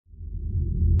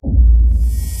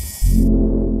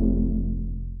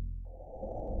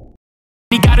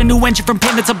a new engine from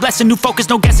pain, that's a blessing. New focus,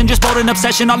 no guessing, just bold and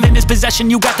obsession. All in his possession,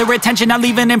 you got their attention. Now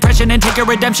leave an impression and take your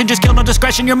redemption. Just kill, no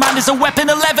discretion, your mind is a weapon.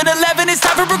 11-11, it's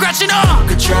time for progression. You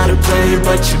could try to play,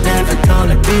 but you're never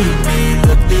gonna beat me.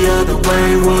 Look the other way,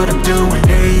 what I'm doing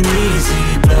ain't easy.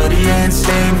 Bloody hands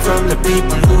stained from the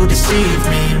people who deceive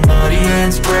me. Muddy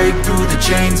hands break through the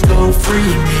chains, go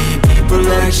free me. People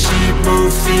like sheep,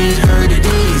 move feet, hurt it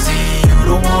easy.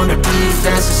 You don't wanna be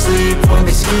fast asleep when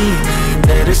they scheming.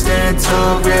 Better stand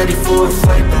tall, ready for a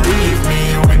fight, believe me.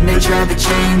 When they try to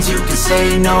change, you can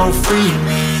say no, free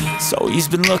me. So he's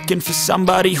been looking for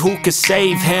somebody who could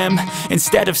save him,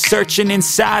 instead of searching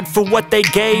inside for what they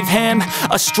gave him.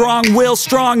 A strong will,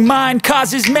 strong mind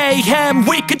causes mayhem.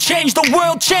 We could change the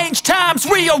world, change times,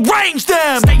 rearrange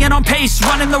them. Staying on pace,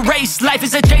 running the race. Life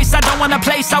is a chase, I don't want a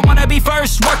place, I wanna be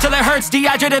first. Work till it hurts,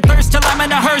 dehydrated thirst till I'm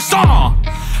in a hearse.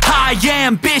 High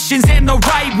ambitions and the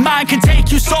right mind can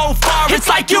take you so far. It's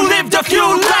like you lived a few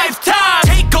lifetimes.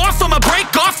 Take off from a break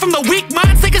off from the weak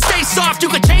minds, they can stay soft. You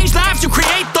can change lives, you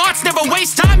create thoughts, never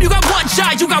waste time. You got one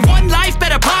shot, you got one life,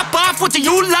 better pop off. What do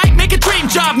you like? Make a dream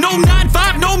job. No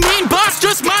 9-5, no mean boss,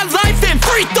 just my life and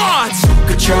free thoughts. You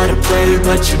could try to play,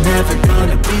 but you're never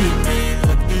gonna beat me.